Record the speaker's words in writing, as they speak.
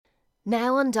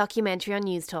Now on Documentary on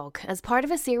News Talk, as part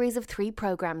of a series of 3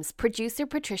 programmes, producer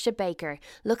Patricia Baker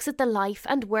looks at the life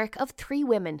and work of 3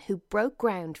 women who broke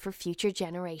ground for future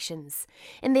generations.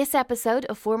 In this episode,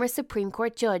 a former Supreme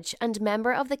Court judge and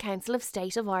member of the Council of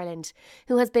State of Ireland,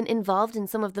 who has been involved in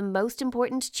some of the most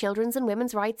important children's and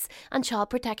women's rights and child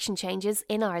protection changes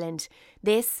in Ireland.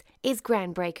 This is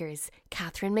Groundbreakers,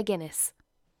 Catherine McGuinness.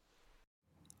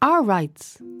 Our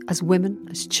rights, as women,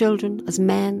 as children, as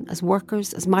men, as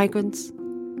workers, as migrants,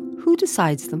 who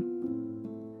decides them?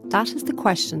 That is the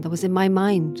question that was in my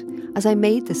mind as I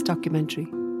made this documentary.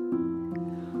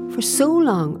 For so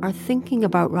long, our thinking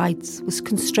about rights was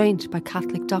constrained by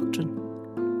Catholic doctrine.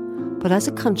 But as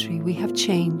a country, we have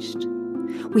changed.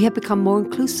 We have become more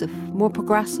inclusive, more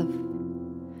progressive.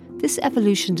 This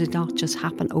evolution did not just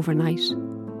happen overnight.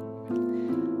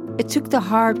 It took the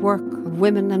hard work of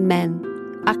women and men,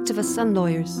 activists and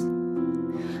lawyers.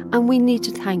 And we need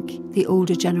to thank the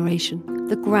older generation,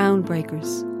 the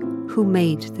groundbreakers, who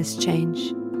made this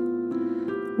change.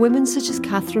 Women such as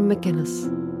Catherine McGuinness.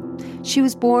 She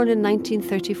was born in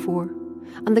 1934,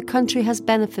 and the country has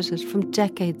benefited from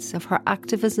decades of her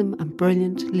activism and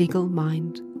brilliant legal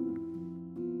mind.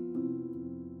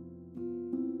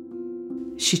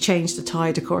 She changed the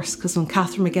tide, of course, because when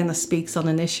Catherine McGuinness speaks on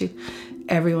an issue,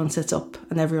 everyone sits up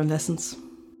and everyone listens.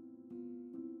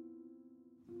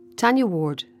 Tanya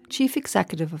Ward, Chief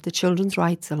Executive of the Children's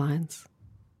Rights Alliance.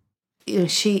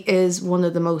 She is one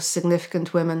of the most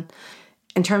significant women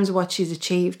in terms of what she's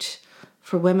achieved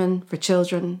for women, for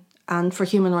children, and for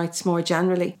human rights more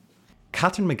generally.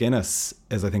 Catherine McGuinness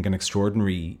is, I think, an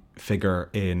extraordinary figure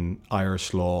in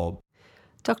Irish law.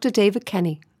 Dr. David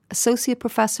Kenny, Associate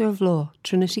Professor of Law,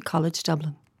 Trinity College,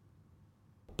 Dublin.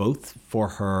 Both for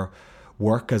her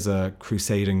work as a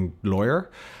crusading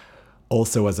lawyer,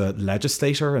 also as a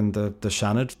legislator in the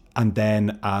Seanad, and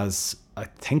then as, I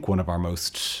think, one of our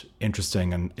most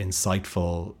interesting and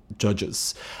insightful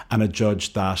judges, and a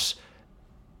judge that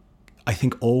I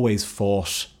think always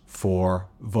fought for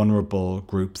vulnerable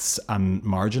groups and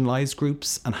marginalised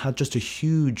groups and had just a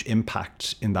huge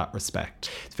impact in that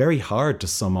respect. It's very hard to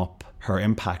sum up her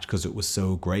impact because it was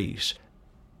so great.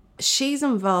 She's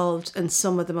involved in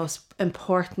some of the most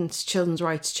important children's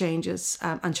rights changes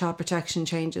and child protection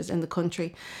changes in the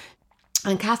country.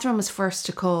 And Catherine was first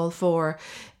to call for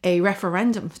a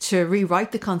referendum to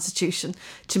rewrite the Constitution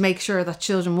to make sure that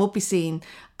children would be seen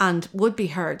and would be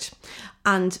heard.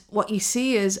 And what you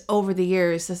see is over the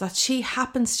years is that she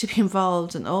happens to be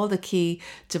involved in all the key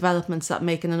developments that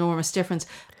make an enormous difference.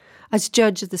 As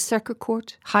judge of the Circuit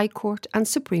Court, High Court and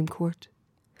Supreme Court.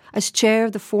 As chair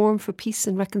of the Forum for Peace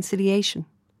and Reconciliation,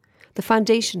 the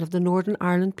foundation of the Northern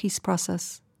Ireland peace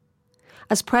process,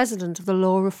 as president of the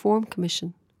Law Reform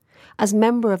Commission, as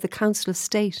member of the Council of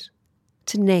State,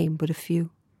 to name but a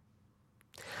few.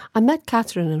 I met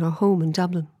Catherine in her home in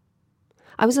Dublin.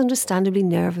 I was understandably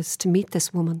nervous to meet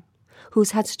this woman who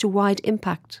has had such a wide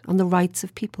impact on the rights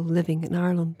of people living in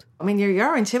Ireland. I mean,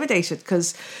 you're intimidated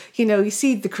because, you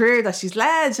see the career that she's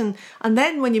led and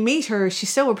then when you meet her, she's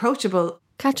so approachable.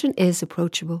 Catherine is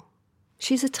approachable.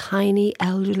 She's a tiny,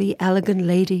 elderly, elegant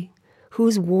lady who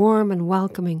is warm and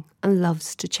welcoming and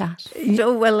loves to chat.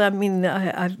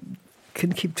 I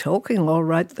can keep talking all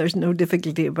right. There's no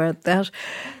difficulty about that.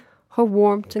 Her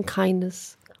warmth and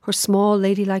kindness, her small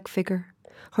ladylike figure,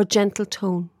 her gentle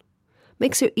tone,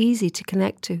 makes her easy to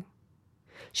connect to.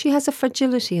 She has a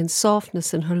fragility and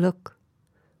softness in her look,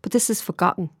 but this is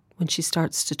forgotten when she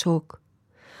starts to talk.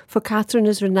 For Catherine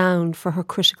is renowned for her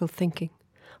critical thinking,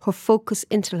 her focused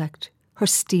intellect, her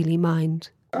steely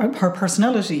mind. Her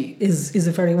personality is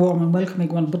a very warm and welcoming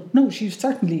one, but no, she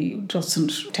certainly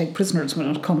doesn't take prisoners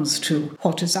when it comes to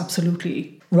what is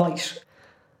absolutely right.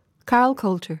 Carol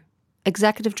Coulter,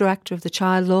 Executive Director of the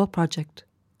Child Law Project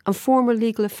and former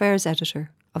Legal Affairs Editor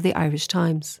of the Irish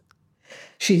Times.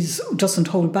 She doesn't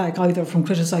hold back either from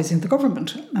criticising the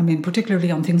government. Particularly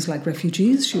on things like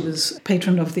refugees. She was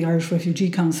patron of the Irish Refugee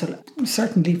Council.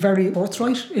 Certainly very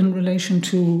forthright in relation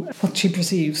to what she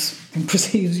perceives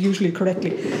usually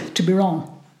correctly, to be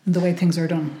wrong in the way things are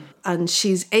done. And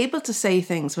she's able to say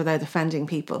things without offending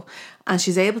people. And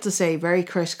she's able to say very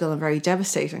critical and very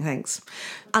devastating things.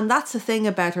 And that's the thing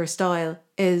about her style,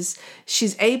 is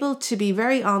she's able to be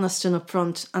very honest and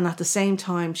upfront, and at the same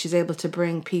time she's able to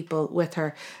bring people with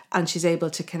her and she's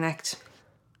able to connect.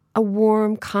 A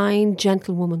warm, kind,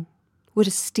 gentle woman with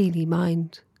a steely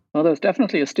mind. Well, there's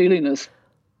definitely a steeliness.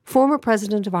 Former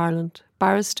President of Ireland,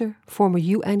 barrister, former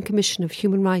UN Commission of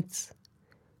Human Rights,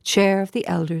 Chair of the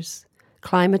Elders,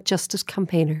 climate justice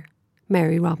campaigner,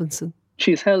 Mary Robinson.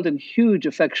 She's held in huge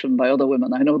affection by other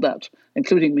women, I know that,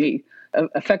 including me.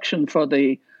 Affection for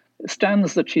the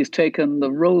stands that she's taken,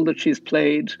 the role that she's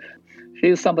played. She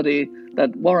is somebody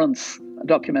that warrants a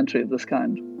documentary of this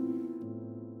kind.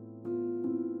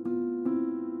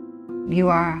 You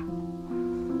are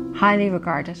highly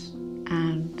regarded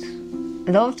and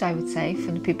loved, I would say,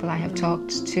 from the people I have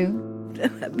talked to.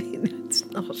 I mean, it's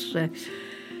not...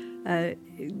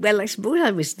 well, I suppose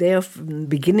I was there from the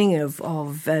beginning of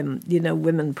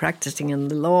women practising in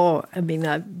the law. I mean,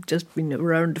 I've just been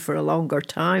around for a longer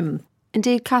time.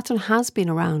 Indeed, Catherine has been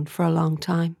around for a long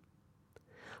time,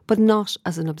 but not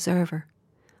as an observer,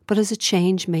 but as a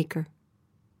change maker.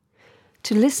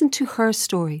 To listen to her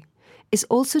story is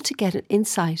also to get an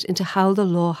insight into how the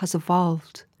law has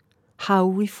evolved, how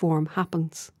reform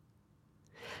happens.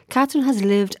 Catherine has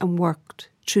lived and worked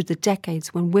through the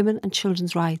decades when women and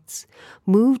children's rights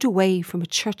moved away from a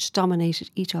church-dominated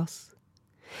ethos.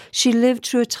 She lived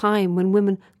through a time when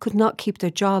women could not keep their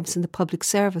jobs in the public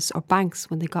service or banks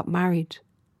when they got married,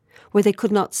 where they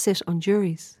could not sit on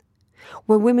juries,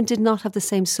 where women did not have the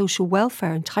same social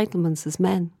welfare entitlements as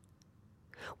men,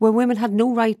 where women had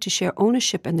no right to share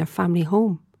ownership in their family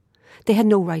home. They had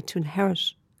no right to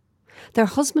inherit. Their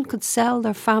husband could sell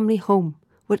their family home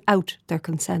without their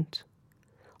consent.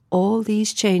 All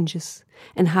these changes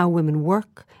in how women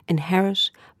work,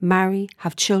 inherit, marry,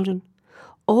 have children,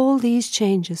 all these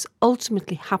changes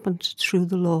ultimately happened through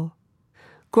the law.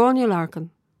 Gráinne Larkin,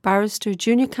 barrister,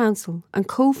 junior counsel and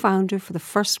co-founder for the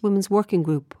first Women's Working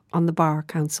Group on the Bar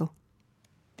Council.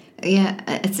 Yeah,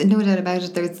 it's no doubt about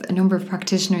it. There's a number of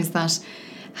practitioners that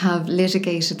have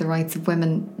litigated the rights of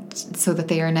women so that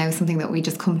they are now something that we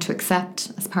just come to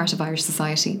accept as part of Irish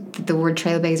society. The word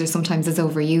trailblazer sometimes is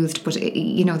overused, but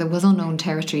there was unknown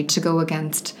territory to go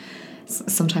against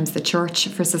sometimes the church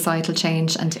for societal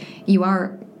change. And you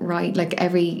are right, like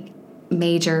every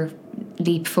major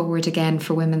leap forward again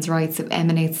for women's rights, it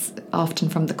emanates often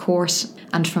from the court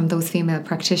and from those female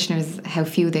practitioners, how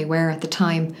few they were at the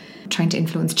time, trying to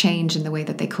influence change in the way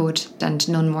that they could, and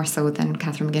none more so than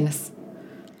Catherine McGuinness.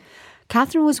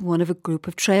 Catherine was one of a group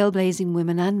of trailblazing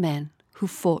women and men who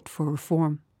fought for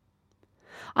reform.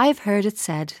 I have heard it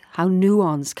said how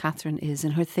nuanced Catherine is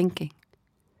in her thinking,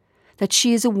 that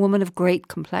she is a woman of great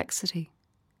complexity.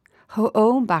 Her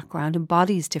own background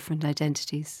embodies different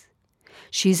identities.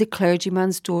 She's a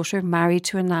clergyman's daughter, married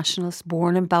to a nationalist,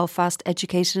 born in Belfast,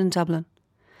 educated in Dublin.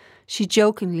 She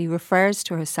jokingly refers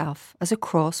to herself as a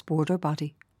cross-border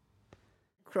body.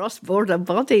 Cross-border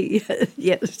body,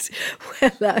 yes.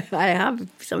 Well, I have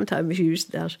sometimes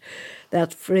used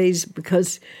that phrase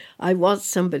because I was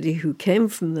somebody who came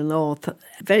from the north,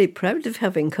 very proud of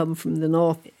having come from the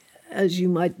north. As you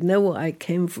might know, I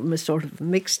came from a sort of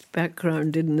mixed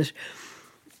background in that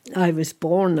I was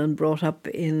born and brought up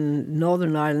in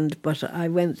Northern Ireland, but I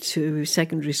went to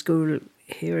secondary school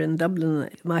here in Dublin.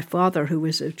 My father, who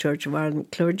was a Church of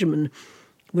Ireland clergyman,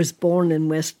 was born in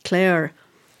West Clare,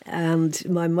 and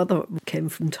my mother came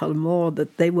from Tullamore,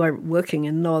 that they were working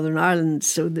in Northern Ireland,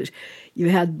 so that you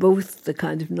had both the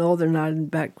kind of Northern Ireland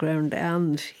background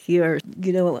and here.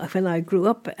 When I grew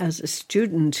up as a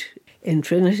student in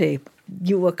Trinity,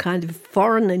 you were kind of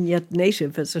foreign and yet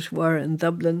native, as it were, in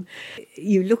Dublin.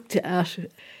 You looked at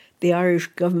the Irish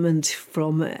government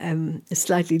from a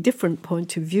slightly different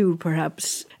point of view,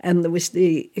 perhaps, and there was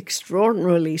the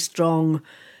extraordinarily strong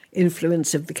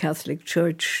influence of the Catholic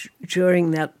Church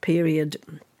during that period,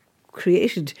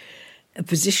 created a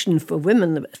position for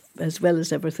women as well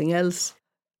as everything else.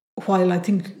 While I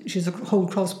think she's a whole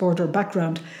cross-border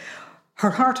background,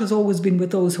 her heart has always been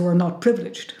with those who are not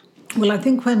privileged. Well, I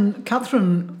think when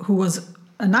Catherine, who was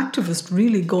an activist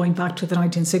really going back to the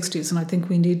 1960s, and I think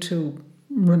we need to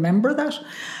remember that,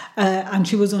 and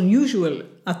she was unusual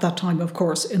at that time, of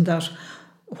course, in that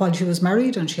while she was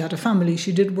married and she had a family,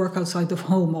 she did work outside the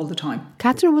home all the time.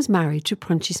 Catherine was married to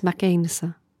Prunchis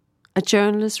McAinesa, a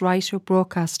journalist, writer,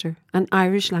 broadcaster and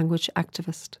Irish language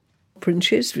activist.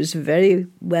 Prunchis was a very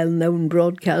well-known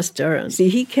broadcaster. See,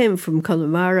 he came from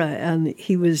Connemara, and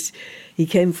he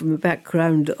came from a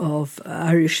background of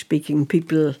Irish-speaking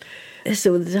people,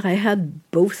 so that I had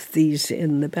both these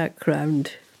in the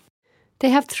background. They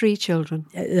have 3 children.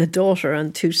 A daughter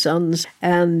and 2 sons,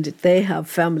 and they have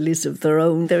families of their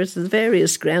own. There's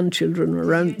various grandchildren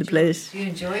around the place. Do you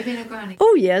enjoy being a granny?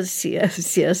 Oh,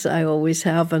 yes, I always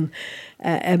have. And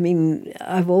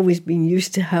I've always been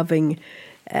used to having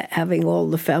having all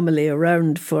the family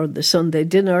around for the Sunday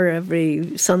dinner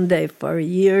every Sunday for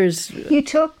years. You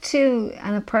talk to,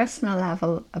 on a personal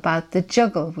level, about the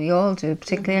juggle. We all do,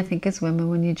 particularly I think as women,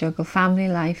 when you juggle family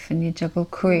life and you juggle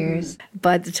careers.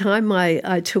 By the time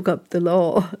I took up the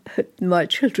law, my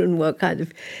children were kind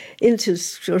of into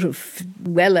sort of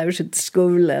well out at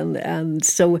school, and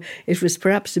so it was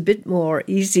perhaps a bit more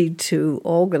easy to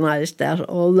organise that,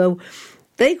 although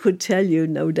they could tell you,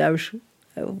 no doubt,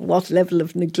 what level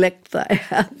of neglect I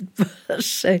had,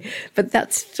 but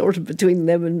that's sort of between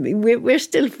them and me. We're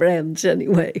still friends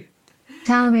anyway.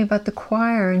 Tell me about the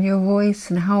choir and your voice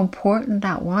and how important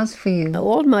that was for you.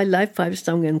 All my life I've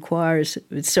sung in choirs.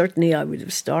 Certainly I would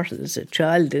have started as a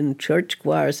child in church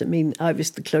choirs. I mean, I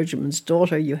was the clergyman's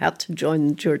daughter. You had to join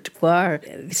the church choir.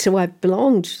 So I've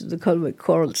belonged to the Cullwick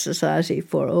Choral Society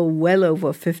for, well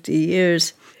over 50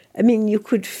 years. I mean, you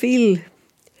could feel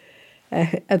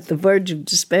at the verge of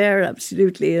despair,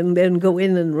 absolutely, and then go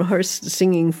in and rehearse the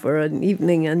singing for an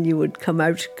evening, and you would come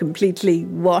out completely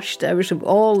washed out of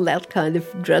all that kind of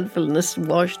dreadfulness,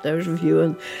 washed out of you,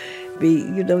 and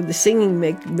the singing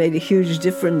made a huge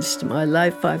difference to my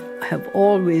life. I've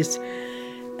always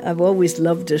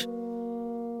loved it.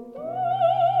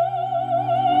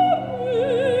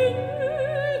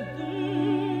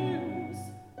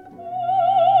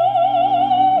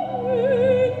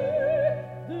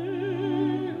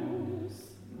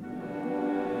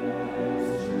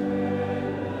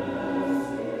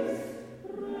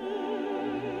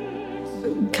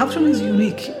 Catherine is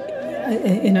unique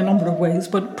in a number of ways,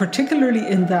 but particularly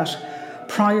in that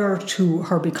prior to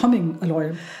her becoming a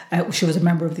lawyer, she was a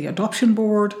member of the adoption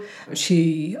board.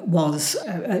 She was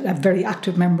a very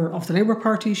active member of the Labour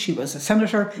Party. She was a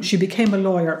senator. She became a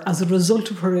lawyer as a result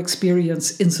of her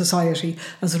experience in society,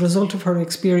 as a result of her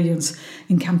experience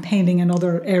in campaigning in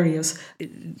other areas.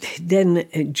 Then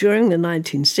during the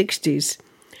 1960s,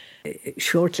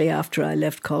 shortly after I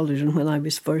left college and when I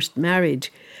was first married,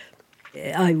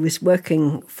 I was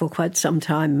working for quite some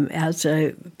time as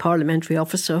a parliamentary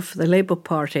officer for the Labour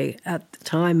Party at the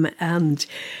time, and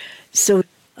so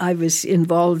I was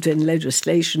involved in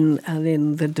legislation and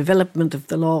in the development of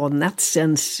the law in that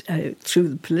sense through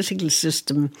the political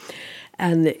system,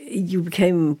 and you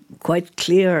became quite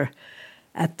clear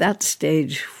at that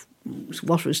stage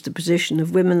what was the position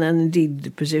of women and indeed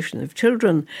the position of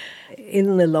children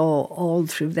in the law all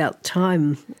through that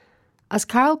time. As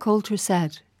Carol Coulter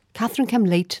said, Catherine came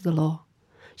late to the law.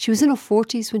 She was in her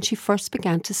 40s when she first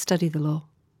began to study the law.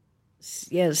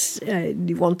 Yes,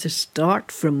 you want to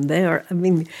start from there. I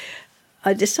mean,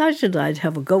 I decided I'd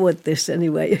have a go at this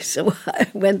anyway, so I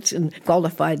went and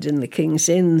qualified in the King's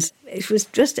Inns. It was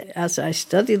just as I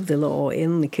studied the law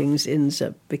in the King's Inns,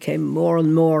 I became more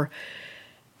and more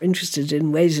interested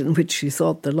in ways in which she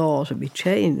thought the law ought to be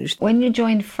changed. When you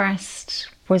joined first,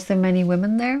 was there many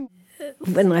women there?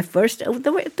 When I first,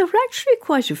 there were actually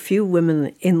quite a few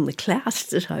women in the class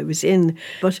that I was in.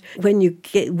 But when you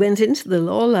went into the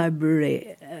law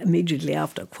library immediately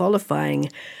after qualifying,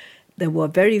 there were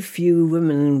very few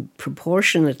women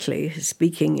proportionately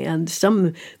speaking, and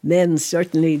some men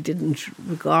certainly didn't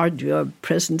regard your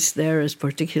presence there as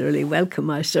particularly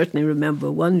welcome. I certainly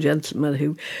remember one gentleman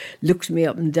who looked me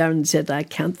up and down and said, "I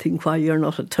can't think why you're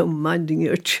not at home minding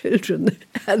your children,"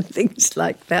 and things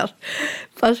like that.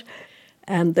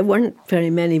 And there weren't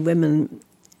very many women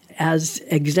as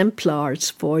exemplars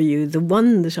for you. The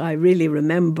one that I really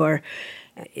remember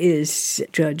is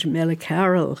Judge Mella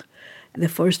Carroll, the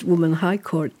first woman High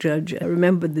Court judge. I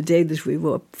remember the day that we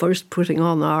were first putting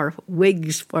on our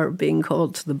wigs for being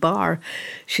called to the bar.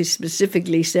 She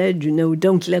specifically said,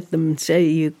 don't let them say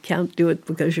you can't do it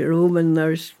because you're a woman.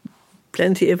 There's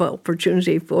plenty of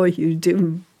opportunity for you.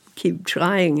 Do keep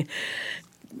trying.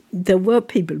 There were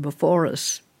people before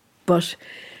us, but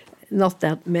not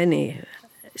that many,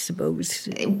 I suppose.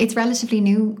 It's relatively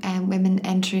new, women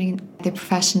entering the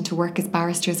profession to work as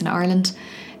barristers in Ireland.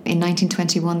 In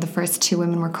 1921, the first 2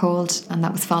 women were called, and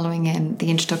that was following the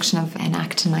introduction of an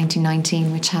Act in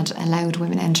 1919, which had allowed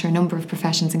women enter a number of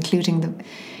professions, including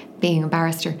being a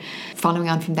barrister. Following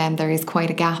on from them, there is quite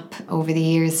a gap over the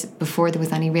years before there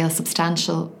was any real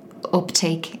substantial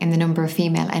uptake in the number of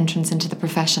female entrants into the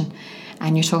profession.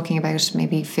 And you're talking about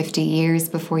maybe 50 years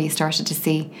before you started to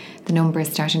see the numbers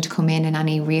starting to come in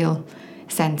any real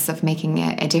sense of making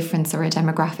a difference or a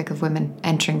demographic of women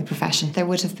entering the profession. There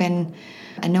would have been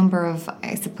a number of,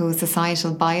 I suppose,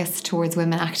 societal bias towards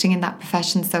women acting in that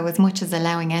profession. So as much as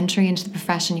allowing entry into the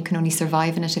profession, you can only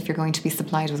survive in it if you're going to be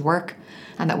supplied with work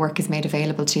and that work is made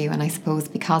available to you. And I suppose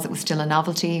because it was still a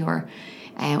novelty or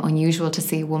unusual to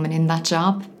see a woman in that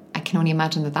job, can only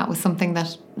imagine that was something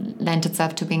that lent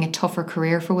itself to being a tougher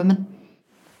career for women.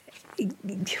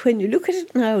 When you look at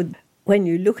it now, when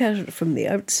you look at it from the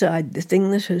outside, the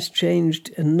thing that has changed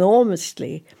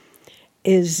enormously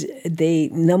is the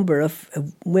number of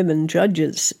women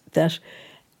judges. That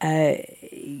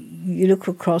you look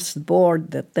across the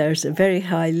board, that there's a very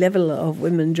high level of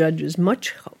women judges,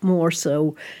 much more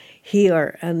so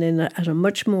here and at a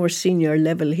much more senior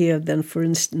level here than, for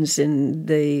instance,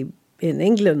 in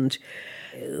England,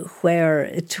 where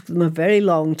it took them a very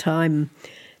long time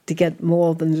to get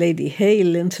more than Lady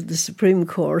Hale into the Supreme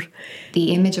Court.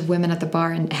 The image of women at the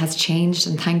bar has changed,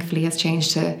 and thankfully has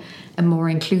changed to a more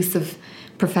inclusive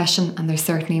profession, and there's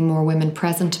certainly more women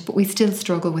present, but we still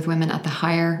struggle with women at the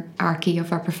hierarchy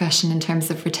of our profession in terms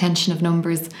of retention of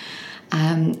numbers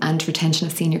and retention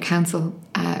of senior counsel,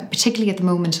 particularly at the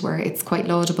moment where it's quite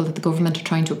laudable that the government are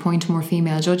trying to appoint more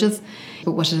female judges.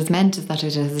 But what it has meant is that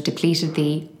it has depleted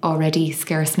the already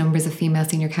scarce numbers of female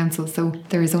senior counsel. So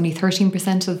there is only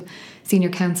 13% of senior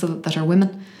counsel that are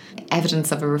women.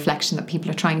 Evidence of a reflection that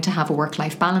people are trying to have a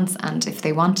work-life balance, and if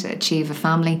they want to achieve a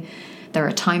family, there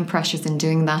are time pressures in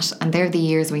doing that, and they're the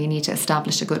years where you need to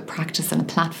establish a good practice and a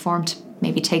platform to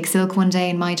maybe take silk one day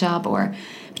in my job or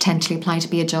potentially apply to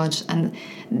be a judge. And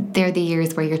they're the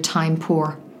years where you're time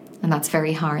poor, and that's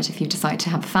very hard if you decide to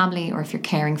have a family or if you're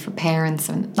caring for parents,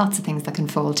 and lots of things that can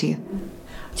fall to you.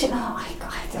 Do you know, I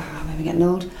don't know, maybe getting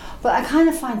old, but I kind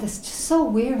of find this just so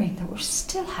wearying that we're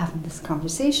still having this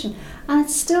conversation and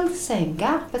it's still the same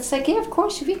gap. It's like, yeah, of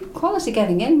course, you've equal quality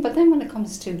getting in, but then when it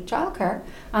comes to childcare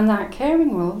and that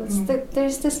caring role,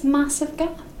 there's this massive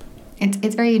gap.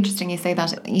 It's very interesting you say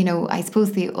that. You know, I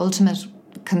suppose the ultimate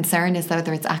concern is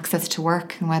whether it's access to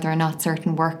work and whether or not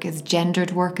certain work is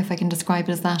gendered work, if I can describe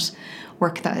it as that,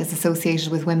 work that is associated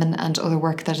with women, and other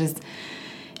work that is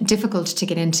difficult to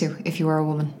get into if you are a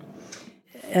woman.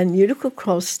 And you look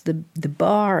across the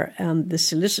bar and the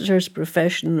solicitor's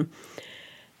profession,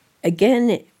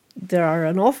 again, there are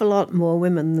an awful lot more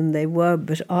women than they were,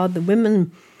 but are the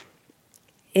women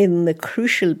in the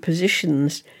crucial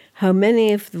positions? How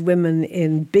many of the women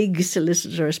in big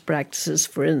solicitors' practices,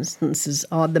 for instance,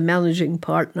 are the managing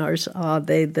partners? Are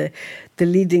they the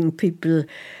leading people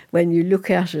when you look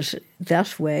at it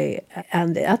that way?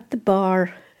 And at the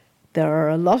bar, there are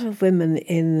a lot of women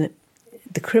in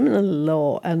the criminal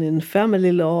law and in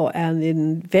family law and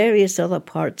in various other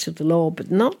parts of the law, but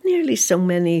not nearly so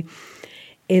many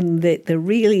in the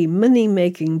really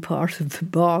money-making part of the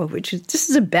bar, this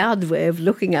is a bad way of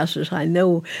looking at it, I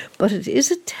know, but it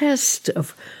is a test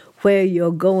of where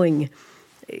you're going,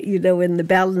 you know, in the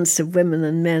balance of women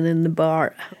and men in the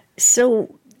bar.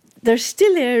 So there's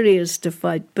still areas to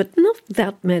fight, but not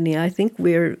that many. I think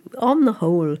we're, on the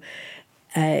whole,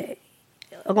 there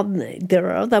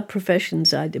are other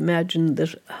professions, I'd imagine,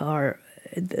 that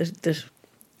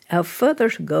have further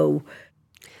to go.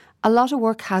 A lot of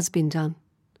work has been done,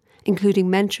 including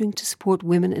mentoring to support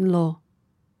women in law.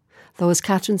 Though, as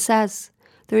Catherine says,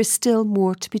 there is still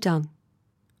more to be done.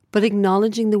 But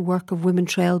acknowledging the work of women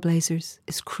trailblazers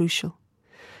is crucial,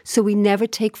 so we never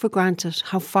take for granted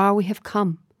how far we have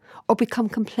come or become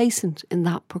complacent in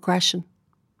that progression.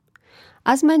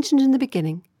 As mentioned in the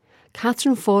beginning,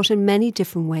 Catherine fought in many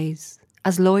different ways,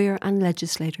 as lawyer and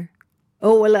legislator.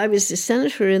 Oh, well, I was a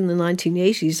senator in the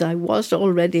 1980s. I was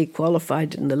already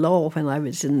qualified in the law when I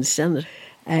was in the Senate.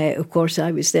 Of course,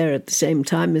 I was there at the same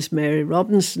time as Mary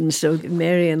Robinson, so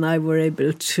Mary and I were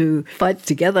able to fight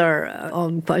together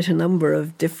on quite a number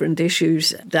of different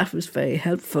issues. That was very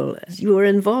helpful. You were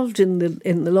involved in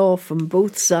the law from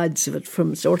both sides of it,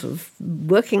 from sort of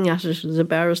working at it as a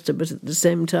barrister, but at the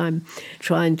same time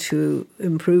trying to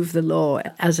improve the law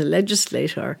as a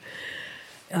legislator.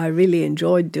 I really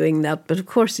enjoyed doing that, but of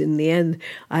course in the end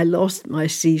I lost my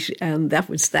seat, and that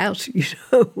was that, you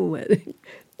know.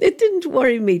 It didn't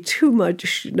worry me too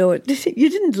much, you know. You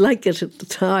didn't like it at the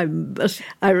time, but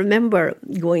I remember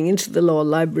going into the law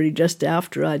library just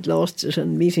after I'd lost it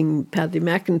and meeting Paddy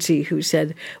McEntee, who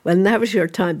said, well, now's your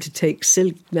time to take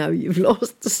silk. Now you've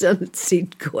lost the Senate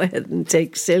seat, go ahead and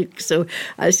take silk. So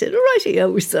I said, all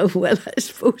righty-o, so well, I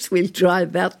suppose we'll try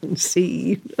that and see,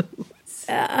 you know.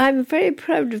 I'm very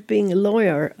proud of being a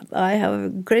lawyer. I have a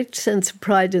great sense of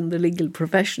pride in the legal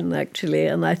profession, actually,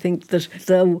 and I think that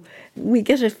though we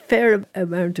get a fair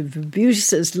amount of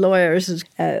abuse as lawyers,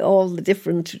 all the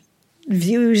different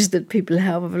views that people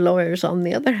have of lawyers, on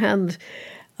the other hand,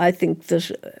 I think that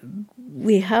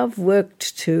we have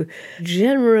worked to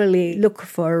generally look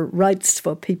for rights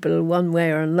for people one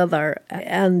way or another,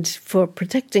 and for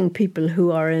protecting people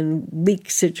who are in weak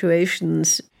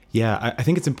situations. Yeah, I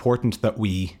think it's important that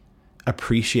we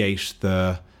appreciate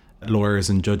the lawyers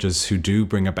and judges who do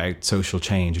bring about social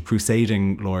change,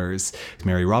 crusading lawyers,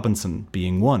 Mary Robinson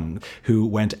being one, who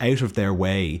went out of their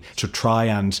way to try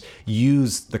and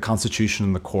use the Constitution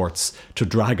and the courts to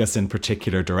drag us in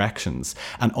particular directions.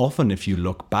 And often, if you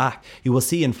look back, you will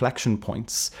see inflection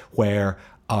points where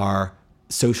our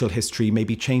social history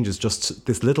maybe changes just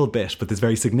this little bit, but this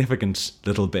very significant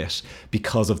little bit,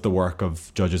 because of the work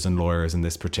of judges and lawyers in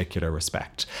this particular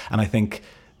respect. And I think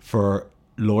for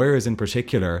lawyers in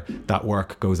particular, that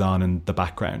work goes on in the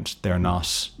background. They're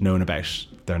not known about,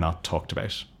 they're not talked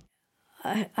about.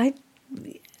 I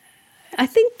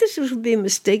think this would be a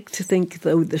mistake to think,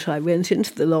 though, that I went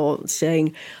into the law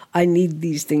saying I need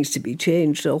these things to be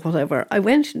changed or whatever. I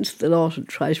went into the law to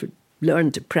try to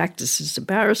learn to practice as a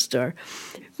barrister.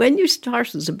 When you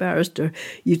start as a barrister,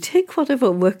 you take whatever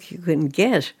work you can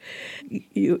get.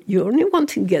 You only want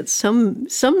to get some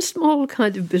small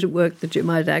kind of bit of work that you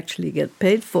might actually get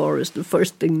paid for is the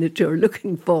first thing that you're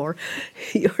looking for.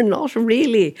 You're not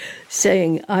really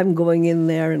saying, I'm going in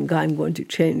there and I'm going to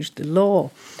change the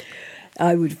law.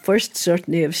 I would first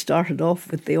certainly have started off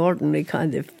with the ordinary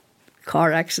kind of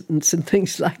car accidents and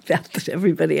things like that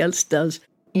everybody else does.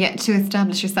 Yeah, to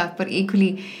establish yourself, but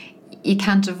equally you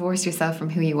can't divorce yourself from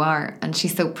who you are. And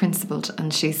she's so principled,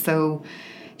 and she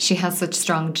has such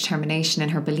strong determination in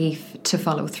her belief to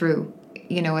follow through.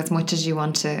 You know, as much as you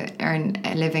want to earn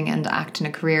a living and act in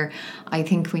a career, I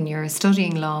think when you're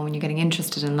studying law, when you're getting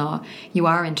interested in law, you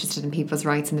are interested in people's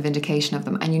rights and the vindication of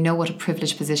them. And you know what a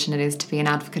privileged position it is to be an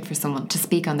advocate for someone, to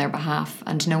speak on their behalf.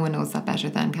 And no one knows that better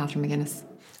than Catherine McGuinness.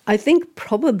 I think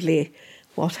probably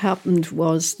what happened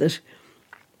was that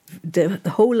the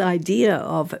whole idea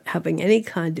of having any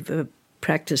kind of a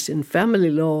practice in family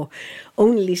law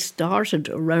only started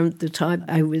around the time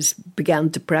I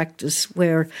began to practice,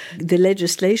 where the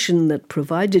legislation that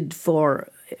provided for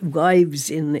wives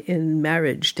in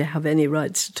marriage to have any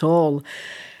rights at all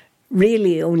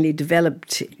really only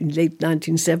developed in late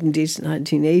 1970s,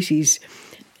 1980s.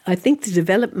 I think the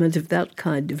development of that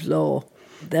kind of law,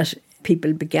 that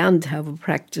people began to have a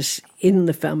practice in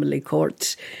the family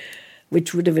courts,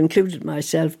 which would have included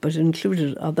myself, but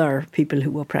included other people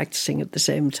who were practicing at the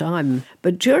same time.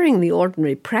 But during the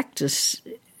ordinary practice,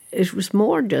 it was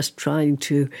more just trying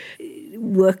to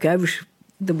work out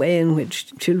the way in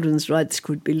which children's rights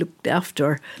could be looked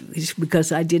after.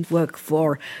 Because I did work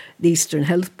for the Eastern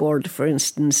Health Board, for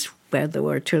instance, where there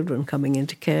were children coming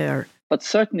into care. But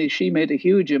certainly she made a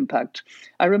huge impact.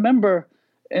 I remember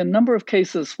a number of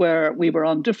cases where we were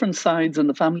on different sides in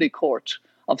the family court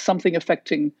of something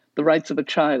affecting the rights of a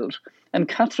child. And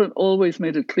Catherine always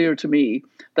made it clear to me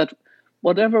that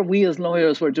whatever we as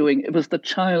lawyers were doing, it was the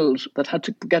child that had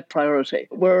to get priority.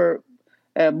 We're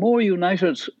more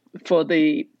united for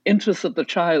the interests of the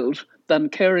child than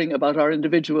caring about our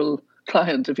individual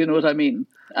client, if you know what I mean.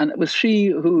 And it was she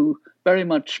who very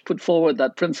much put forward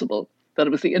that principle, that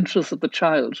it was the interests of the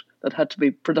child that had to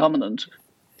be predominant.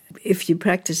 If you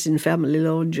practice in family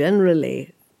law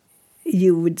generally,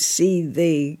 you would see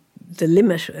the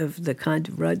limit of the kind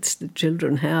of rights that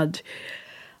children had.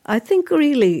 I think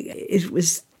really it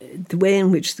was the way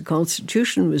in which the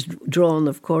Constitution was drawn,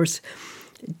 of course,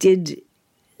 did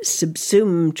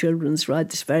subsume children's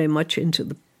rights very much into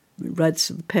the rights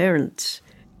of the parents.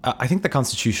 I think the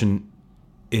Constitution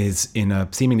is, in a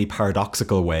seemingly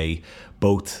paradoxical way,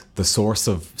 both the source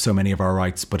of so many of our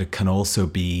rights, but it can also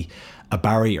be a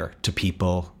barrier to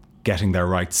people getting their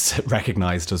rights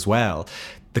recognised as well.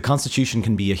 The Constitution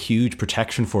can be a huge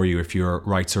protection for you if your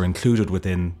rights are included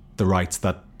within the rights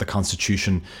that the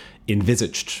Constitution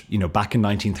envisaged, back in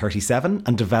 1937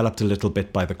 and developed a little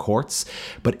bit by the courts.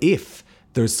 But if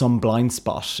there's some blind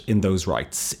spot in those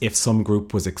rights, if some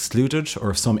group was excluded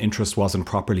or if some interest wasn't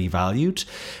properly valued,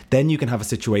 then you can have a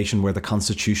situation where the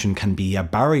Constitution can be a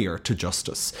barrier to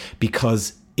justice,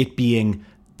 because it being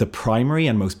the primary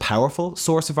and most powerful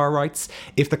source of our rights,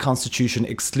 if the Constitution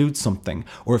excludes something,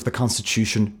 or if the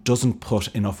Constitution doesn't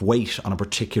put enough weight on a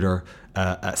particular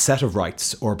set of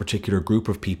rights or a particular group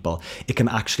of people, it can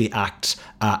actually act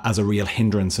as a real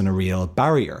hindrance and a real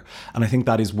barrier. And I think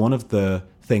that is one of the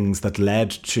things that led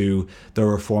to the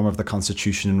reform of the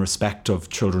Constitution in respect of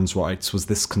children's rights, was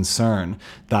this concern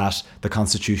that the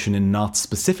Constitution, in not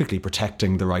specifically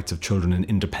protecting the rights of children in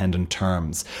independent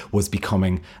terms, was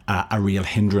becoming a real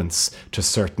hindrance to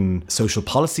certain social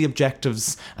policy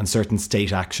objectives and certain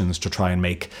state actions to try and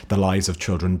make the lives of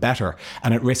children better.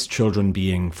 And it risked children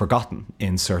being forgotten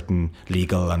in certain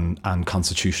legal and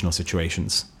constitutional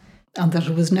situations. And that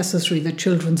it was necessary that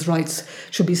children's rights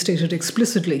should be stated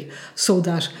explicitly, so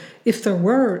that if there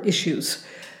were issues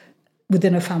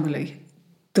within a family,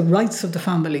 the rights of the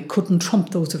family couldn't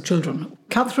trump those of children.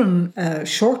 Catherine,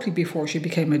 shortly before she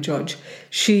became a judge,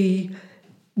 she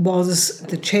was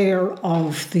the chair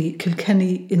of the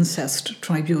Kilkenny Incest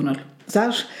Tribunal.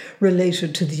 That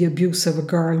related to the abuse of a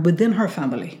girl within her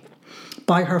family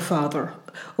by her father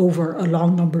over a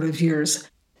long number of years.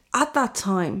 At that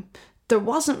time, there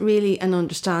wasn't really an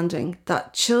understanding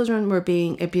that children were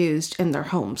being abused in their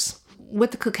homes.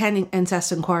 With the Kilkenny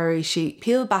Incest Inquiry, she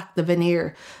peeled back the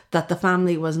veneer that the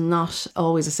family was not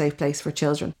always a safe place for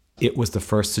children. It was the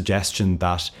first suggestion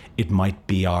that it might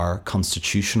be our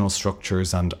constitutional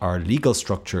structures and our legal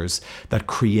structures that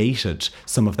created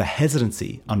some of the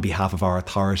hesitancy on behalf of our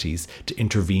authorities to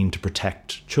intervene to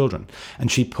protect children.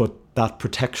 And she put that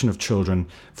protection of children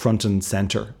front and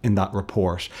centre in that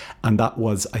report. And that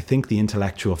was, I think, the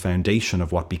intellectual foundation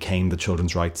of what became the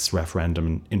Children's Rights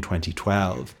Referendum in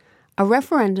 2012. A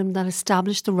referendum that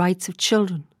established the rights of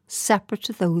children separate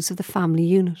to those of the family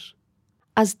unit.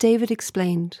 As David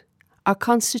explained, our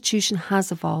constitution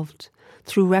has evolved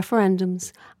through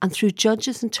referendums and through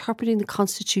judges interpreting the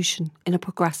constitution in a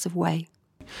progressive way.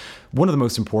 One of the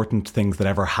most important things that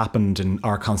ever happened in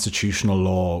our constitutional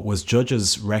law was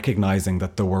judges recognising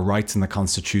that there were rights in the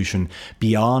Constitution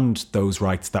beyond those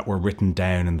rights that were written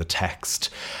down in the text.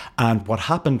 And what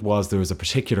happened was there was a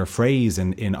particular phrase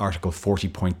in Article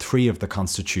 40.3 of the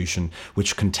Constitution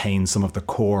which contains some of the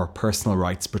core personal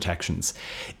rights protections.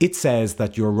 It says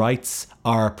that your rights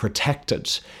are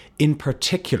protected, in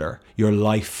particular your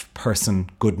life, person,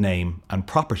 good name and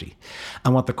property.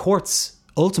 And what the courts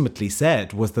ultimately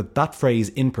said was that that phrase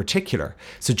in particular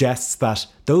suggests that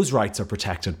those rights are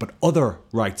protected, but other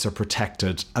rights are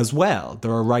protected as well.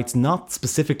 There are rights not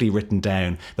specifically written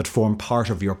down that form part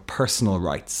of your personal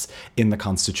rights in the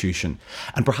Constitution.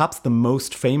 And perhaps the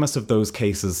most famous of those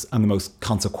cases and the most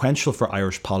consequential for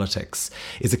Irish politics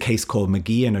is a case called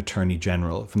McGeehan Attorney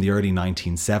General from the early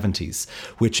 1970s,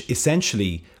 which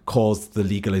essentially caused the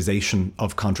legalisation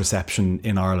of contraception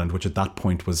in Ireland, which at that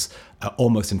point was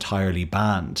almost entirely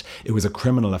banned. It was a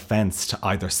criminal offence to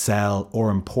either sell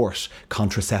or import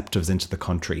contraceptives into the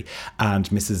country. And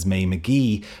Mrs. May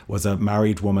McGee was a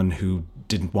married woman who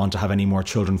didn't want to have any more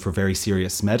children for very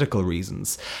serious medical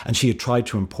reasons. And she had tried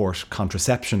to import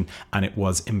contraception and it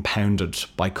was impounded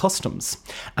by customs.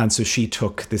 And so she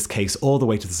took this case all the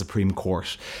way to the Supreme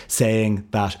Court, saying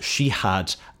that she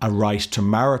had a right to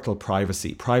marital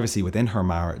privacy within her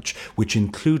marriage, which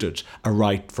included a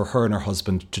right for her and her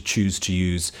husband to choose to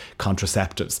use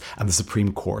contraceptives. And the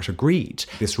Supreme Court agreed.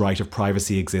 This right of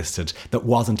privacy existed that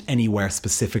wasn't anywhere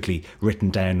specifically written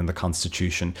down in the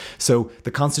Constitution. So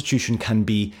the Constitution can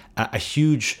be a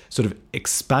huge sort of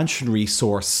expansionary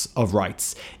source of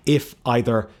rights if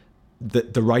either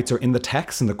the rights are in the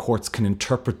text and the courts can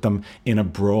interpret them in a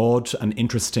broad and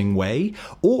interesting way,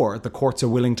 or the courts are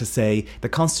willing to say the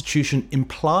Constitution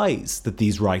implies that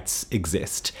these rights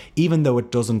exist, even though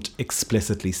it doesn't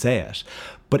explicitly say it.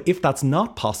 But if that's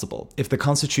not possible, if the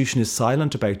Constitution is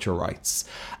silent about your rights,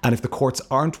 and if the courts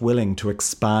aren't willing to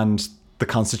expand the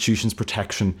Constitution's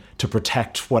protection to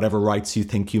protect whatever rights you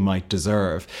think you might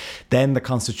deserve, then the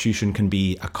Constitution can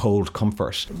be a cold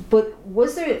comfort. But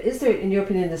is there, in your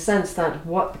opinion, the sense that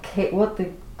what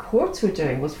the courts were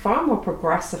doing was far more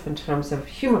progressive in terms of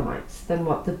human rights than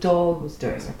what the Dáil was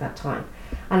doing at that time?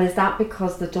 And is that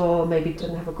because the Dáil maybe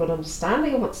didn't have a good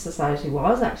understanding of what society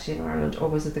was actually in Ireland, or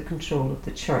was it the control of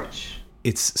the church?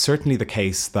 It's certainly the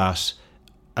case that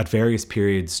at various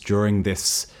periods during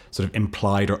this sort of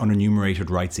implied or unenumerated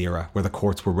rights era, where the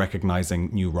courts were recognising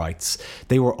new rights,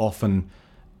 they were often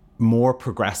more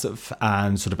progressive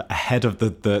and sort of ahead of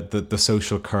the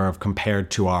social curve compared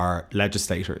to our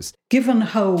legislators. Given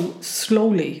how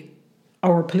slowly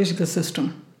our political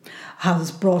system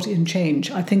has brought in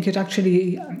change, I think it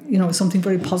actually, is something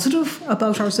very positive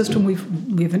about our system.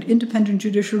 We have an independent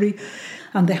judiciary,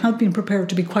 and they have been prepared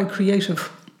to be quite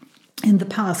creative in the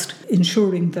past,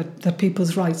 ensuring that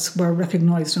people's rights were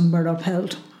recognised and were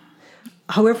upheld.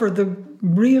 However, the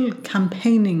real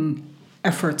campaigning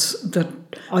efforts that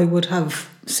I would have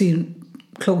seen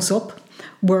close up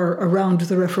were around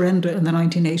the referenda in the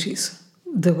 1980s.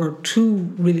 There were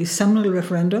two really seminal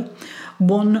referenda.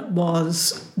 One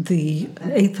was the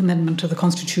Eighth Amendment to the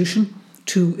Constitution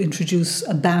to introduce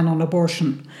a ban on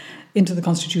abortion into the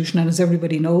Constitution, and as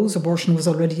everybody knows, abortion was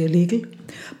already illegal.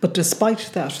 But despite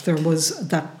that, there was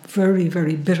that very,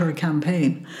 very bitter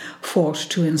campaign fought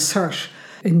to insert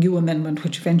a new amendment,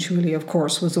 which eventually, of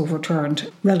course, was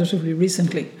overturned relatively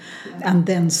recently. And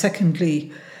then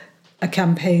secondly, a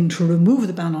campaign to remove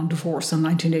the ban on divorce in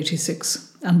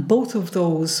 1986. And both of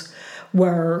those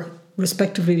were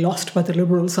respectively lost by the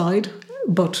Liberal side,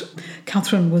 but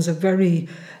Catherine was a very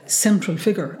central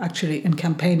figure, actually, in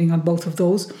campaigning on both of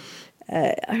those.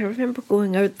 I remember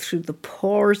going out through the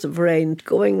pores of rain,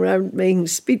 going around making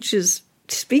speeches,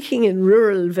 speaking in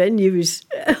rural venues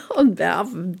on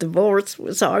behalf of divorce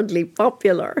was hardly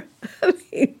popular. I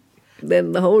mean,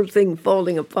 then the whole thing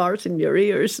falling apart in your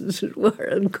ears, as it were,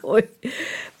 and going.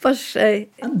 But and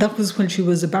that was when she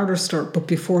was a barrister, but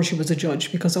before she was a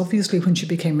judge, because obviously when she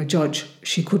became a judge,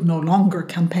 she could no longer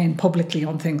campaign publicly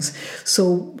on things.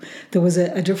 So there was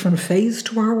a different phase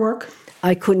to her work.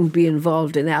 I couldn't be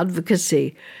involved in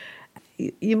advocacy.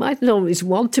 You mightn't always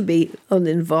want to be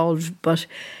uninvolved, but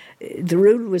the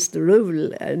rule was the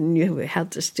rule and you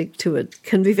had to stick to it. It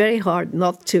can be very hard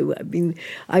not to. I mean,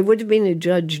 I would have been a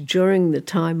judge during the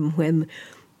time when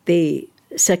the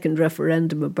second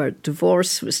referendum about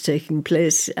divorce was taking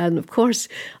place. And of course,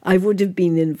 I would have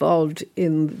been involved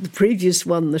in the previous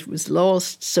one that was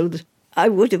lost. So that I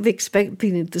would have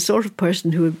been the sort of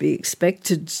person who would be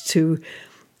expected to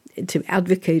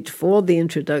advocate for the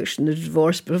introduction of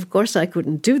divorce. But of course I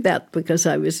couldn't do that because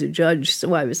I was a judge,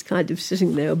 so I was kind of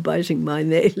sitting there biting my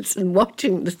nails and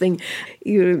watching the thing.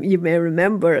 You may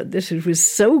remember that it was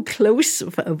so close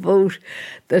of a vote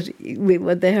that we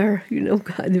were there,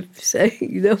 kind of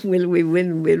saying, will we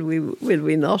win, will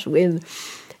we not win?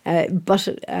 But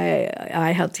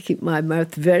I had to keep my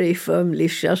mouth very firmly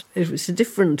shut. It was a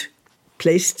different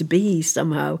place to be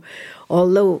somehow,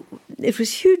 although it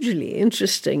was hugely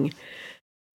interesting.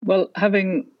 Well,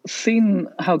 having seen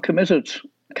how committed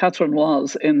Catherine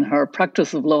was in her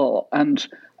practice of law and,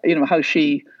 how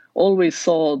she always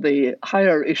saw the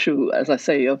higher issue, as I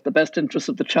say, of the best interests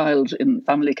of the child in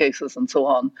family cases and so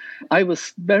on, I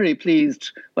was very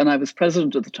pleased when I was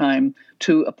president at the time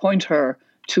to appoint her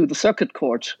to the Circuit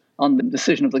Court on the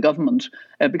decision of the government,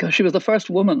 because she was the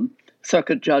first woman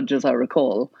circuit judge, as I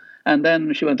recall. And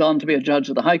then she went on to be a judge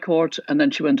of the High Court, and then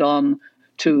she went on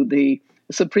to the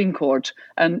Supreme Court.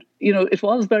 And, it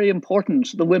was very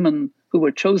important, the women who were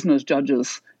chosen as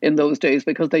judges in those days,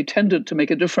 because they tended to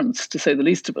make a difference, to say the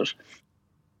least of it.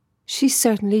 She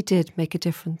certainly did make a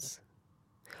difference.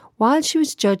 While she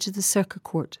was judge of the Circuit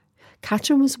Court,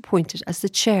 Catherine was appointed as the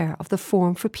chair of the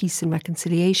Forum for Peace and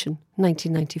Reconciliation,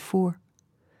 1994.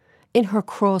 In her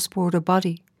cross-border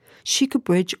body, she could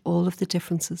bridge all of the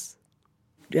differences.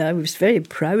 I was very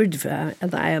proud,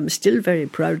 and I am still very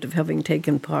proud of having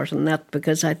taken part in that,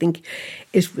 because I think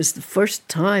it was the first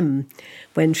time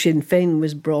when Sinn Féin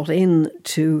was brought in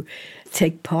to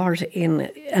take part in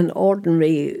an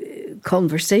ordinary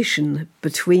conversation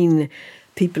between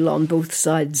people on both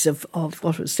sides of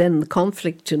what was then the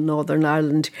conflict in Northern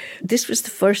Ireland. This was the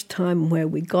first time where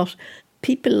we got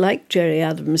people like Gerry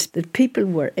Adams, that people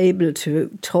were able to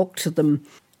talk to them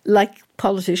like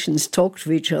politicians talk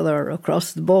to each other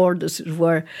across the board, as it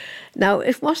were. Now,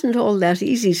 it wasn't all that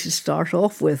easy to start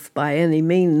off with by any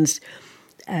means.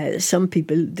 Some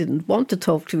people didn't want to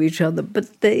talk to each other,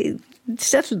 but they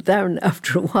settled down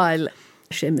after a while.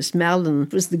 Seamus Mallon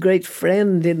was the great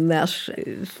friend in that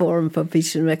Forum for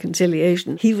Peace and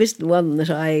Reconciliation. He was the one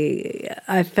that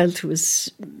I felt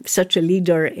was such a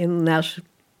leader in that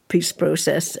peace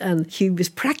process, and he was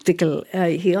practical.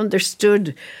 He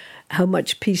understood how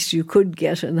much peace you could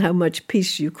get and how much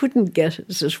peace you couldn't get,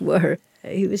 as it were.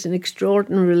 He was an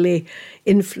extraordinarily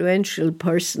influential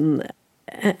person,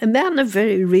 a man of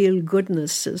very real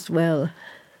goodness as well.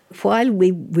 While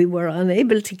we were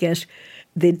unable to get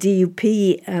the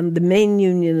DUP and the main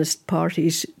unionist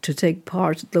parties to take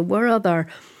part, there were other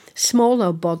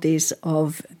smaller bodies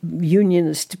of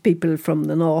unionist people from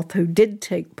the north who did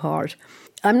take part.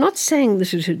 I'm not saying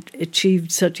that it had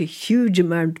achieved such a huge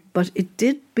amount, but it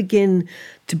did begin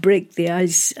to break the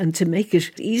ice and to make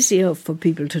it easier for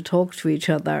people to talk to each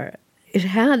other. It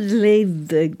had laid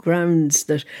the grounds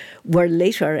that were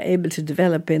later able to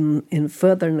develop in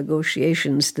further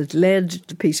negotiations that led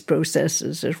to peace process,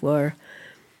 as it were.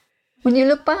 When you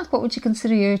look back, what would you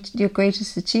consider your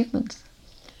greatest achievement?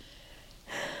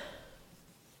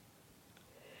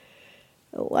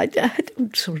 Oh, I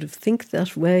don't sort of think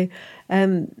that way.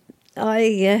 I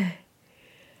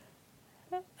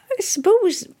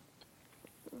suppose,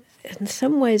 in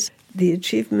some ways, the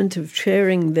achievement of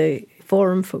chairing the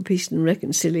Forum for Peace and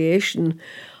Reconciliation,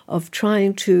 of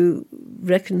trying to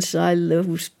reconcile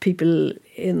those people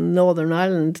in Northern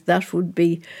Ireland, that would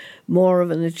be more of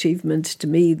an achievement to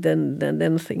me than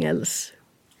anything else.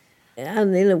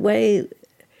 And in a way,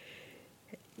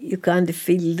 you kind of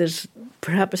feel that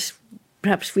perhaps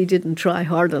we didn't try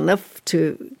hard enough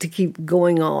to keep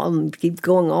going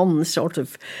on, sort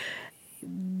of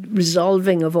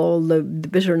resolving of all the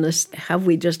bitterness. Have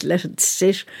we just let it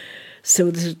sit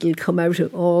so that it'll come out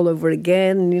all over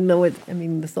again.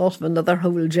 The thought of another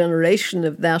whole generation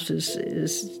of that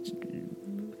is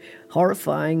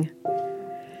horrifying.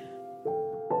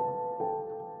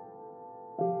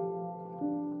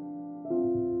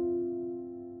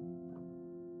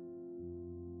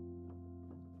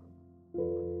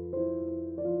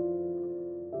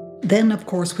 Then, of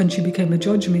course, when she became a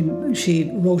judge,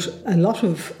 she wrote a lot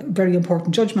of very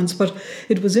important judgments, but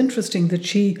it was interesting that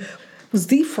she was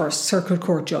the first circuit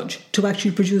court judge to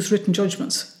actually produce written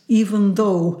judgments, even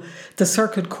though the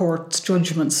circuit court's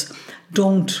judgments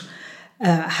don't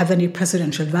have any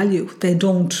precedential value. They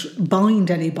don't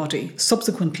bind anybody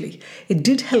subsequently. It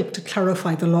did help to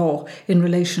clarify the law in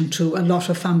relation to a lot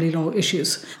of family law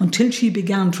issues. Until she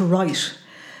began to write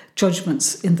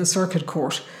judgments in the circuit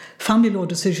court, family law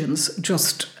decisions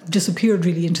just disappeared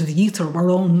really into the ether,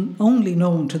 were only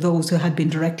known to those who had been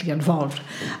directly involved.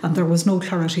 And there was no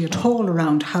clarity at all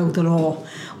around how the law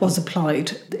was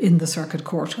applied in the circuit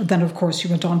court. And then, of course, she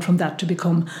went on from that to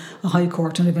become a High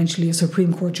Court and eventually a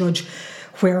Supreme Court judge,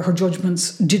 where her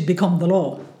judgments did become the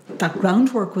law. That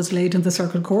groundwork was laid in the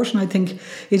circuit court, and I think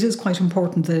it is quite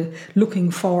important looking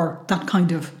for that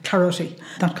kind of clarity,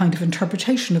 that kind of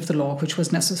interpretation of the law which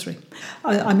was necessary.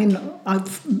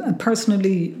 I'm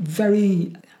personally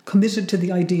very committed to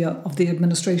the idea of the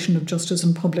administration of justice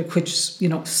in public, which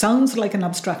sounds like an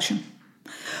abstraction.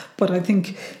 But I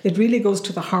think it really goes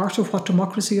to the heart of what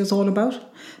democracy is all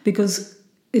about, because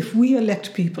if we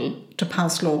elect people to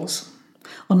pass laws,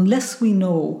 unless we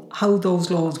know how those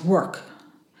laws work,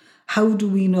 how do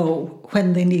we know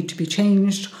when they need to be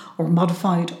changed or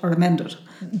modified or amended?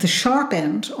 The sharp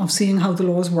end of seeing how the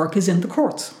laws work is in the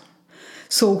courts.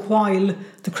 So while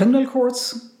the criminal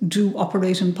courts do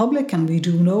operate in public, and we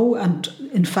do know, and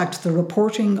in fact the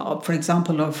reporting of, for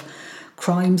example, of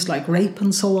crimes like rape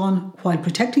and so on, while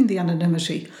protecting the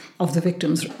anonymity of the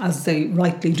victims, as they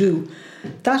rightly do,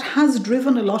 that has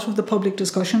driven a lot of the public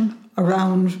discussion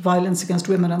around violence against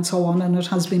women and so on, and it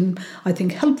has been, I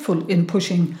think, helpful in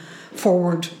pushing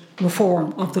forward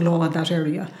reform of the law in that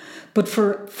area. But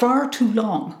for far too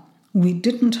long, we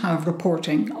didn't have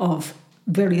reporting of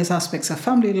various aspects of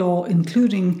family law,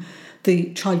 including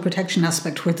the child protection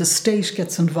aspect, where the state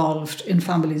gets involved in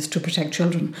families to protect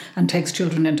children and takes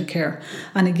children into care.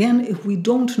 And again, if we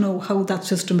don't know how that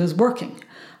system is working,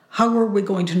 how are we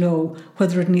going to know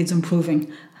whether it needs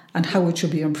improving and how it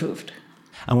should be improved?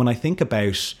 And when I think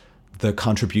about the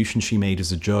contribution she made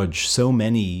as a judge, so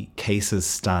many cases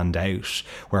stand out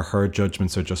where her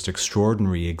judgments are just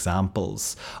extraordinary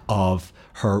examples of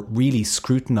her really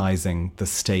scrutinising the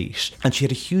state. And she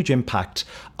had a huge impact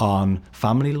on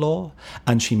family law,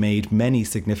 and she made many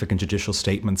significant judicial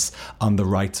statements on the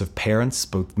rights of parents,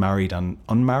 both married and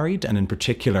unmarried, and in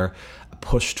particular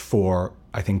pushed for,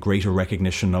 I think, greater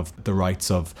recognition of the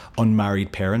rights of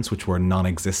unmarried parents, which were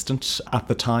non-existent at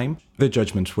the time. The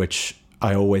judgment which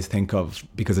I always think of,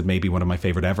 because it may be one of my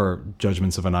favourite ever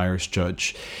judgments of an Irish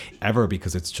judge, ever,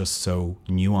 because it's just so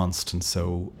nuanced and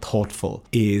so thoughtful,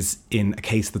 is in a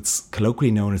case that's colloquially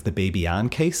known as the Baby Anne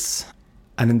case.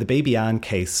 And in the Baby Anne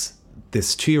case,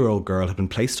 this 2-year-old girl had been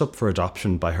placed up for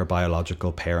adoption by her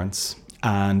biological parents,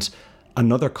 and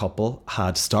another couple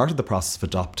had started the process of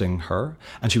adopting her,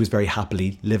 and she was very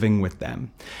happily living with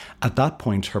them. At that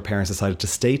point, her parents decided to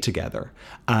stay together,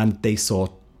 and they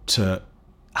sought to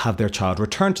have their child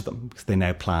returned to them because they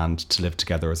now planned to live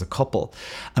together as a couple.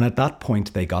 And at that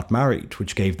point, they got married,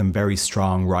 which gave them very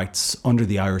strong rights under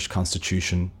the Irish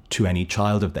Constitution to any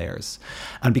child of theirs.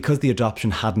 And because the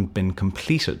adoption hadn't been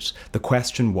completed, the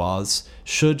question was,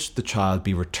 should the child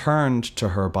be returned to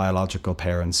her biological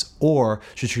parents, or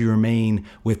should she remain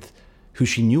with who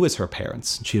she knew as her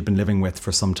parents, she had been living with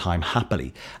for some time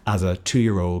happily as a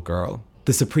 2-year-old girl?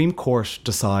 The Supreme Court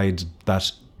decided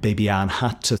that Baby Anne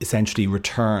had to essentially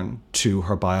return to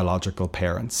her biological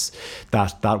parents,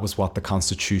 that was what the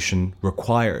Constitution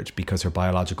required, because her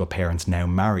biological parents, now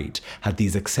married, had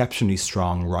these exceptionally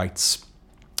strong rights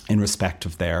in respect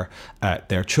of their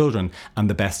children,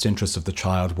 and the best interests of the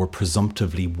child were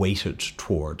presumptively weighted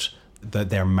toward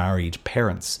their married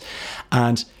parents.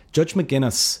 And Judge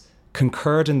McGuinness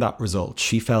concurred in that result.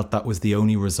 She felt that was the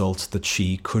only result that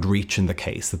she could reach in the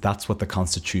case, that's what the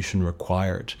Constitution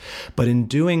required. But in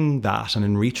doing that and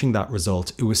in reaching that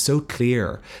result, it was so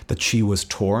clear that she was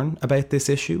torn about this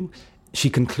issue. She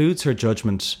concludes her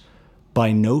judgment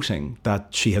by noting that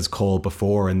she has called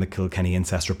before in the Kilkenny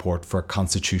Incest Report for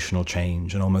constitutional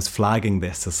change, and almost flagging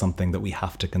this as something that we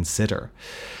have to consider.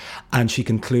 And she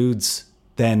concludes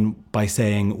then by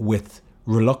saying, with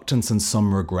reluctance and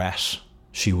some regret,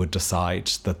 she would decide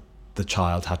that the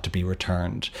child had to be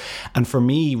returned. And for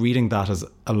me, reading that as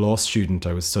a law student,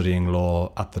 I was studying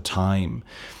law at the time,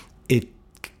 it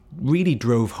really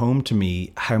drove home to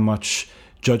me how much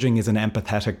judging is an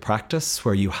empathetic practice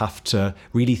where you have to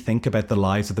really think about the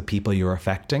lives of the people you're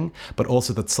affecting, but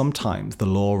also that sometimes the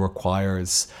law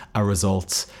requires a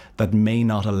result that may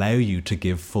not allow you to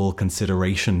give full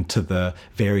consideration to the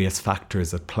various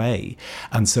factors at play.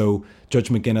 And so Judge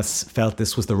McGuinness felt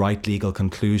this was the right legal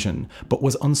conclusion, but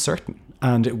was uncertain.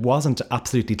 And it wasn't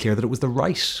absolutely clear that it was the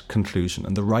right conclusion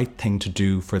and the right thing to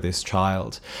do for this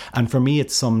child. And for me,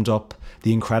 it summed up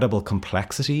the incredible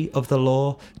complexity of the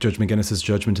law. Judge McGuinness's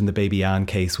judgment in the Baby Ann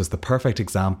case was the perfect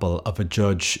example of a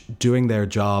judge doing their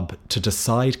job to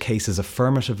decide cases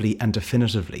affirmatively and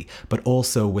definitively, but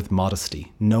also with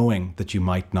modesty, knowing that you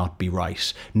might not be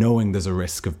right, knowing there's a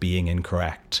risk of being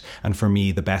incorrect. And for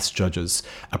me, the best judges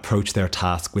approach their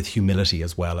task with humility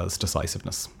as well as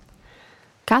decisiveness.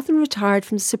 Catherine retired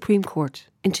from the Supreme Court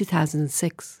in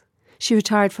 2006. She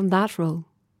retired from that role,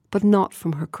 but not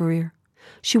from her career.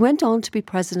 She went on to be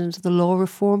president of the Law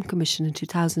Reform Commission in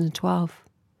 2012.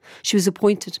 She was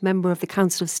appointed member of the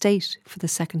Council of State for the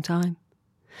second time.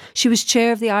 She was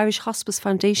chair of the Irish Hospice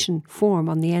Foundation Forum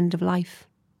on the End of Life,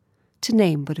 to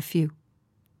name but a few.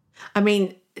 I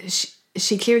mean,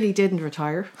 she clearly didn't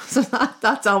retire, so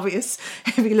that's obvious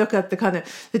if you look at the kind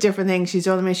of the different things she's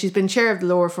done. I mean, she's been chair of the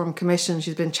Law Reform Commission,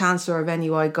 she's been Chancellor of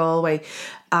NUI Galway,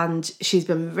 and she's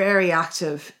been very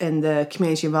active in the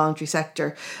community and voluntary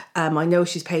sector. I know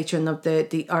she's patron of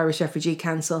the Irish Refugee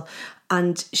Council,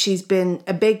 and she's been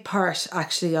a big part,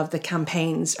 actually, of the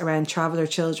campaigns around traveller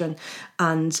children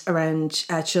and around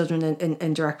children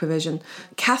in direct provision.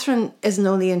 Catherine isn't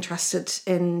only interested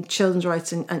in children's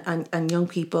rights and young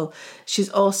people, she's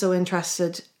also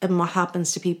interested in what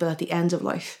happens to people at the end of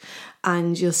life.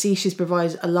 And you'll see she's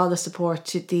provided a lot of support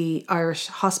to the Irish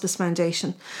Hospice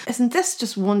Foundation. Isn't this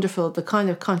just wonderful, the kind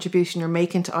of contribution you're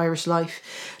making to Irish life,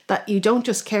 that you don't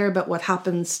just care about what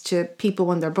happens to people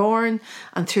when they're born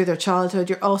and through their childhood,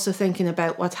 you're also thinking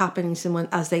about what's happening to them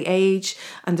as they age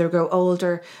and they grow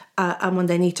older and when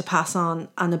they need to pass on,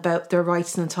 and about their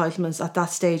rights and entitlements at that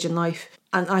stage in life.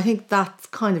 And I think that's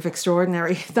kind of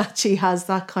extraordinary that she has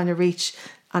that kind of reach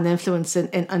and influence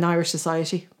in Irish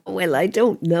society. Well, I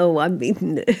don't know. I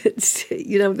mean, it's,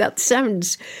 that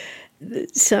sounds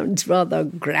rather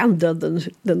grander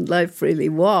than life really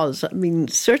was. I mean,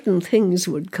 certain things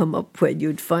would come up when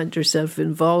you'd find yourself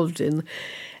involved in.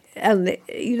 And,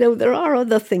 there are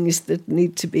other things that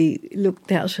need to be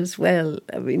looked at as well.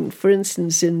 I mean, for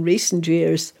instance, in recent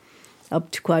years,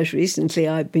 up to quite recently,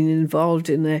 I've been involved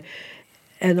in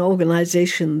an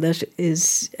organisation that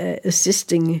is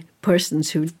assisting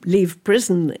persons who leave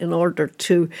prison in order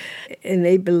to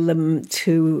enable them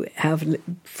to have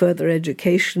further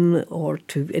education or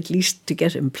to at least to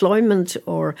get employment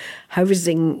or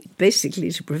housing,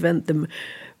 basically to prevent them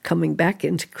coming back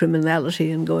into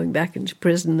criminality and going back into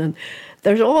prison. And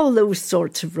there's all those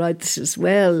sorts of rights as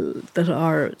well that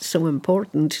are so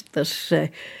important,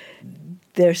 that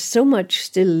there's so much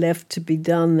still left to be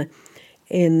done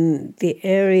in the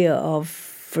area of,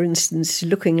 for instance,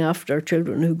 looking after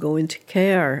children who go into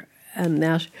care. And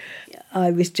that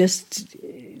I was just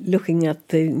looking at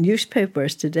the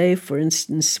newspapers today, for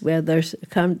instance, where there's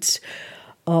accounts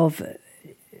of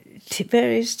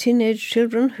various teenage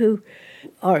children who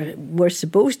were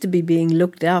supposed to be being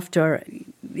looked after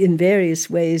in various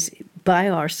ways by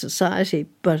our society,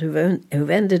 but who've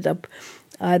ended up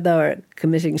either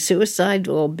committing suicide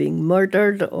or being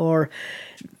murdered or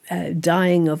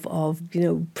dying of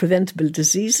preventable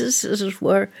diseases, as it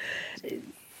were.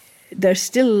 There's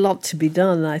still a lot to be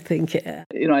done, I think.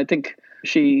 I think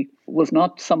she was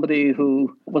not somebody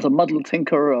who was a muddled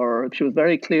thinker, or she was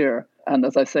very clear. And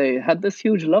as I say, had this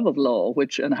huge love of law,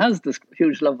 and has this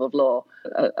huge love of law,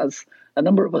 as a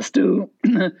number of us do,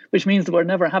 which means that we're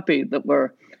never happy, that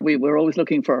we're always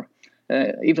looking for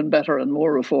even better and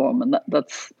more reform. And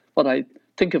that's what I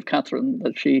think of Catherine,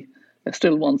 that she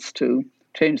still wants to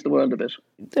change the world a bit.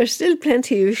 There's still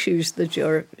plenty of issues that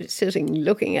you're sitting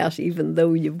looking at, even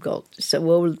though you've got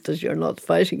so old that you're not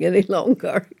fighting any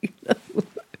longer.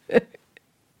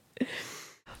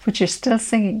 But you're still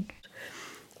singing.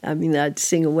 I mean, I'd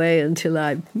sing away until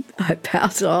I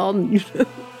pass on,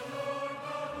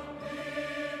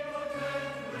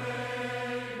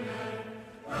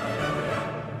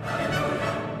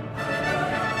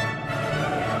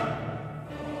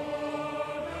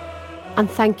 And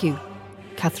thank you,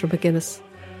 Catherine McGuinness,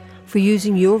 for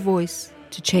using your voice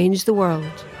to change the world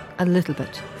a little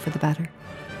bit for the better.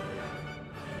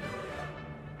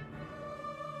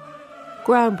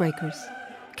 Groundbreakers,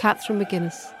 Catherine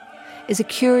McGuinness. is a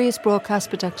Curious broadcast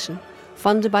production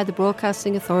funded by the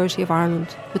Broadcasting Authority of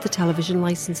Ireland with the television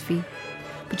licence fee.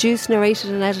 Produced,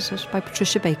 narrated and edited by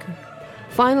Patricia Baker.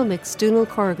 Final mix Donal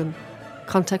Corrigan,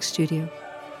 Context Studio.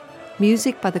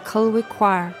 Music by the Culwick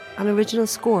Choir and original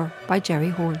score by Jerry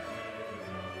Horn.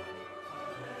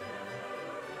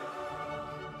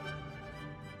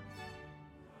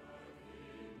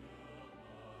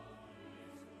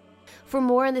 For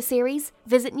more on the series,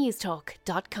 visit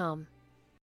newstalk.com.